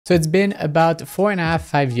So it's been about 4.5,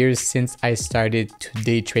 5 years since I started to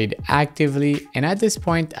day trade actively. And at this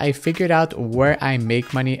point, I figured out where I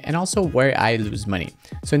make money and also where I lose money.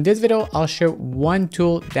 So in this video, I'll share one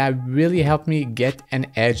tool that really helped me get an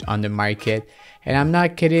edge on the market. And I'm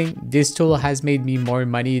not kidding, this tool has made me more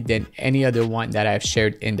money than any other one that I've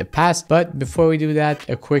shared in the past. But before we do that,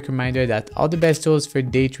 a quick reminder that all the best tools for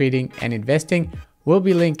day trading and investing will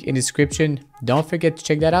be linked in the description. Don't forget to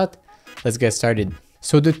check that out. Let's get started.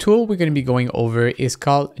 So the tool we're going to be going over is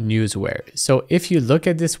called Newsware. So if you look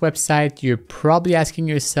at this website, you're probably asking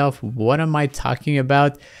yourself, what am I talking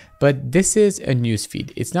about? But this is a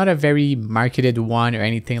newsfeed. It's not a very marketed one or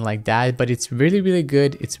anything like that, but it's really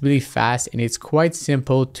good. It's really fast and it's quite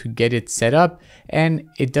simple to get it set up, and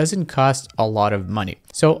it doesn't cost a lot of money.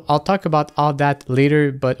 So I'll talk about all that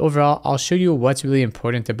later, but overall, I'll show you what's really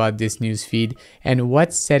important about this newsfeed and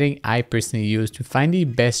what setting I personally use to find the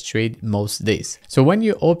best trade most days. So when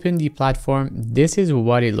you open the platform, this is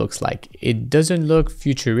what it looks like. It doesn't look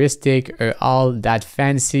futuristic or all that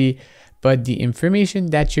fancy, but the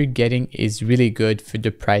information that you're getting is really good for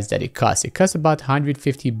the price that it costs. It costs about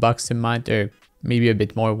 150 bucks a month, or maybe a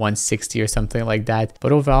bit more, 160 or something like that.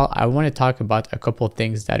 But overall, I want to talk about a couple of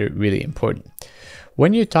things that are really important.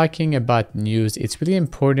 When you're talking about news, it's really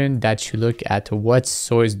important that you look at what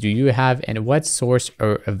source do you have and what source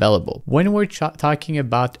are available. When we're talking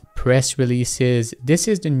about press releases, this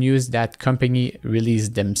is the news that company release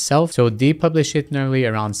themselves. So they publish it normally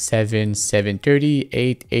around 7, 7:30,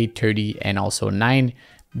 8, 8:30, and also 9.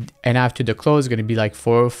 And after the close, it's going to be like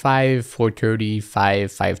 4:05, 4:30,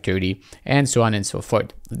 5, 5:30, and so on and so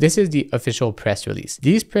forth. This is the official press release.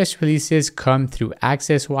 These press releases come through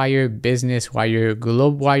Access Wire, Business Wire,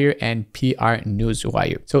 Globe Wire, and PR News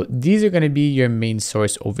Wire. So these are going to be your main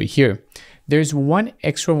source over here. There's one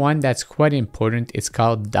extra one that's quite important. It's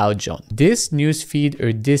called Dow Jones. This news feed,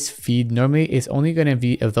 or this feed, normally is only going to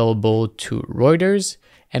be available to Reuters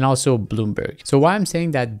and also Bloomberg. So why I'm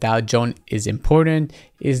saying that Dow Jones is important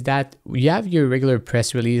is that you have your regular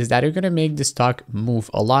press release that are going to make the stock move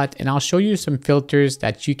a lot. And I'll show you some filters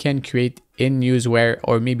that you can create in Newsware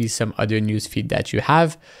or maybe some other news feed that you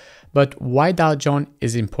have. But why Dow Jones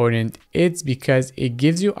is important, it's because it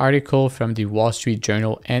gives you article from the Wall Street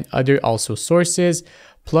Journal and other also sources.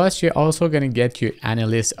 Plus, you're also going to get your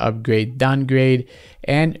analyst upgrade, downgrade,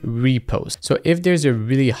 and repost. So if there's a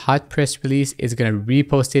really hot press release, it's going to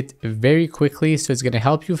repost it very quickly. So it's going to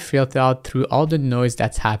help you filter out through all the noise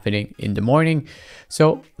that's happening in the morning.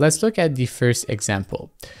 So let's look at the first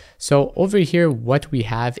example. So over here, what we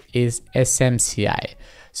have is SMCI.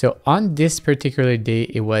 So on this particular day,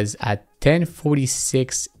 it was at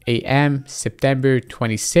 10:46 a.m., September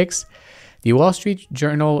 26th. The Wall Street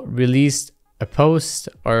Journal released a post,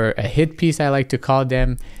 or a hit piece I like to call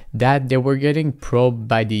them, that they were getting probed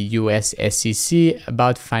by the US SEC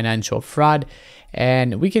about financial fraud.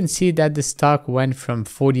 And we can see that the stock went from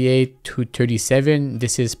 48 to 37.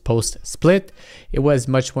 This is post split. It was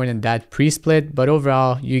much more than that pre-split, but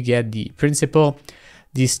overall you get the principle.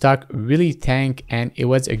 The stock really tanked and it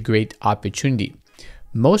was a great opportunity.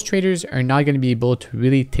 Most traders are not going to be able to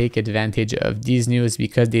really take advantage of these news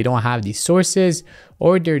because they don't have the sources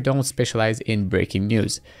or they don't specialize in breaking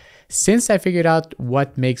news. Since I figured out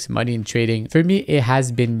what makes money in trading, for me, it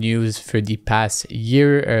has been news for the past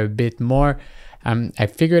year or a bit more. I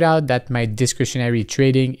figured out that my discretionary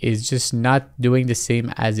trading is just not doing the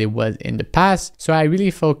same as it was in the past. So I really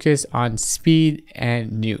focus on speed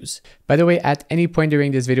and news. By the way, at any point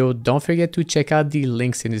during this video, don't forget to check out the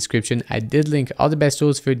links in the description. I did link all the best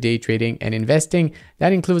tools for day trading and investing.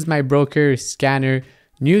 That includes my broker, scanner,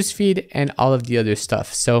 newsfeed, and all of the other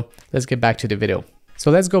stuff. So let's get back to the video. So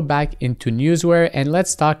let's go back into Newsware and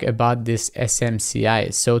let's talk about this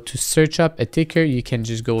SMCI. So to search up a ticker, you can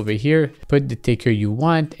just go over here, put the ticker you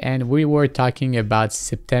want, and we were talking about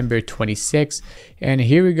September 26th. And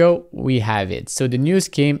here we go, we have it. So the news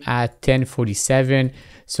came at 10:47.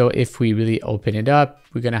 So if we really open it up,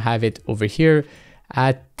 we're gonna have it over here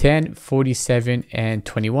at 10:47 and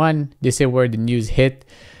 21. This is where the news hit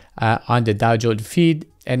on the Dow Jones feed.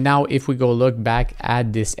 And now if we go look back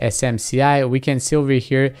at this SMCI, we can see over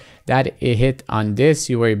here that it hit on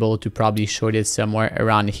this. You were able to probably short it somewhere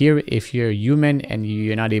around here if you're human and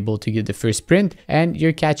you're not able to get the first print, and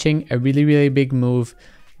you're catching a really big move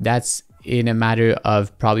that's in a matter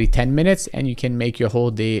of probably 10 minutes, and you can make your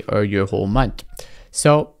whole day or your whole month.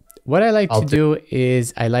 So what I like to do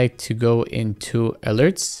is I like to go into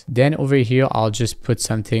alerts. Then over here, I'll just put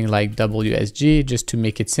something like WSG just to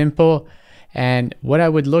make it simple. And what I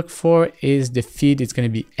would look for is the feed. It's going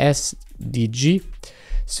to be SDG.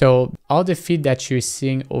 So all the feed that you're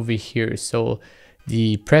seeing over here. So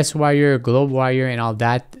the press wire, globe wire, and all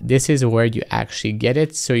that, this is where you actually get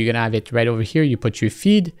it. So you're gonna have it right over here. You put your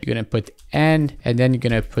feed, you're gonna put and then you're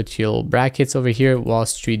gonna put your little brackets over here, Wall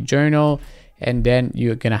Street Journal, and then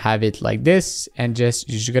you're gonna have it like this, and you're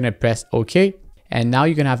just gonna press OK. And now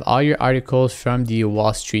you're gonna have all your articles from the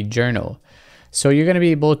Wall Street Journal. So you're going to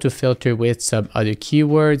be able to filter with some other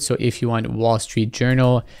keywords. So if you want Wall Street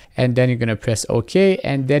Journal, and then you're going to press OK,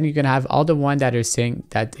 and then you're going to have all the ones that are saying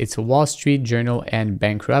that it's Wall Street Journal and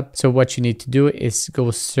bankrupt. So what you need to do is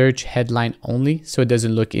go search headline only, so it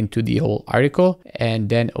doesn't look into the whole article. And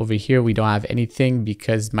then over here, we don't have anything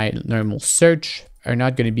because my normal search are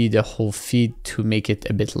not going to be the whole feed to make it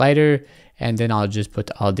a bit lighter. And then I'll just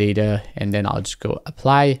put all data, and then I'll just go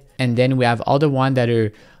apply. And then we have all the ones that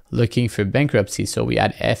are looking for bankruptcy. So we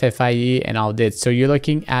add FFIE and all this. So you're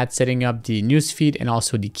looking at setting up the newsfeed and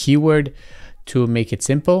also the keyword to make it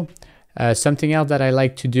simple. Something else that I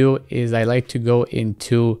like to do is I like to go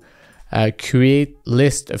into create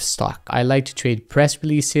list of stock. I like to trade press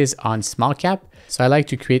releases on small cap. So I like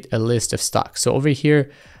to create a list of stock. So over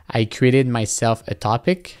here, I created myself a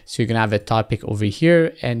topic. So you're gonna have a topic over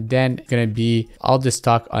here, and then gonna be all the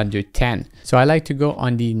stock under 10. So I like to go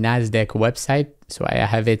on the NASDAQ website. So I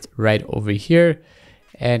have it right over here.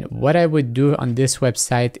 And what I would do on this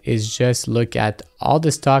website is just look at all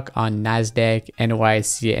the stock on NASDAQ,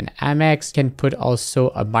 NYSE, and Amex. You can put also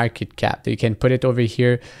a market cap. So you can put it over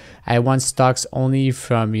here. I want stocks only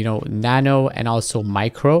from, nano and also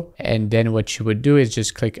micro. And then what you would do is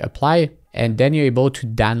just click apply. And then you're able to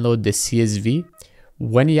download the CSV.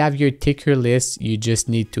 When you have your ticker list, you just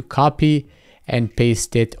need to copy and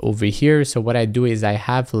paste it over here. So what I do is I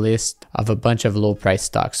have a list of a bunch of low price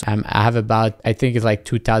stocks. I have about, I think it's like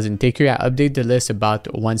 2,000 ticker. I update the list about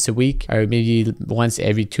once a week or maybe once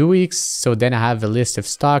every 2 weeks. So then I have a list of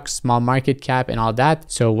stocks, small market cap, and all that.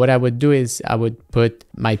 So what I would do is I would put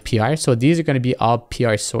my PR. So these are going to be all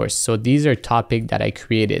PR source. So these are topic that I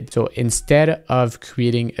created. So instead of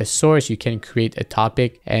creating a source, you can create a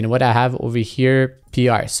topic. And what I have over here,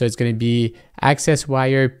 PR. So it's going to be Access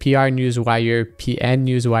Wire, PR News Wire, PN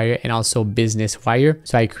News Wire, and also Business Wire.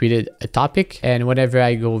 So I created a topic, and whenever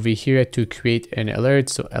I go over here to create an alert,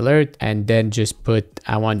 so alert, and then just put,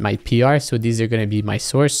 I want my PR. So these are going to be my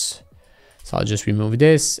source. So I'll just remove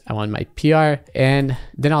this. I want my PR, and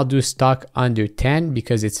then I'll do stock under 10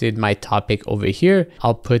 because it's in my topic over here.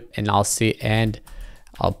 I'll put, and I'll say, and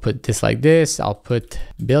I'll put this like this. I'll put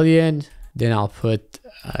billion, then I'll put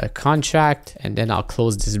contract, and then I'll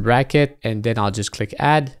close this bracket, and then I'll just click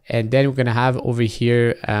add. And then we're gonna have over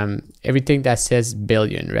here everything that says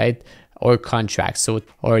billion, right? Or contract. So,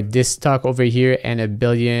 or this stock over here and a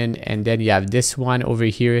billion, and then you have this one over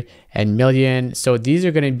here and million. So these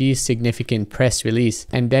are going to be significant press release.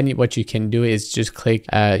 And then what you can do is just click,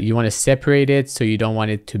 you want to separate it. So you don't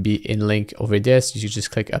want it to be in link over this. You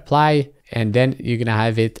just click apply. And then you're going to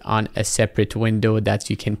have it on a separate window that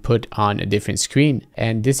you can put on a different screen.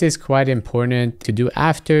 And this is quite important to do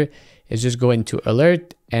after, is just go into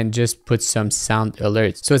alert and just put some sound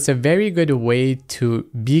alerts. So it's a very good way to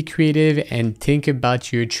be creative and think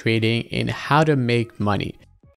about your trading and how to make money.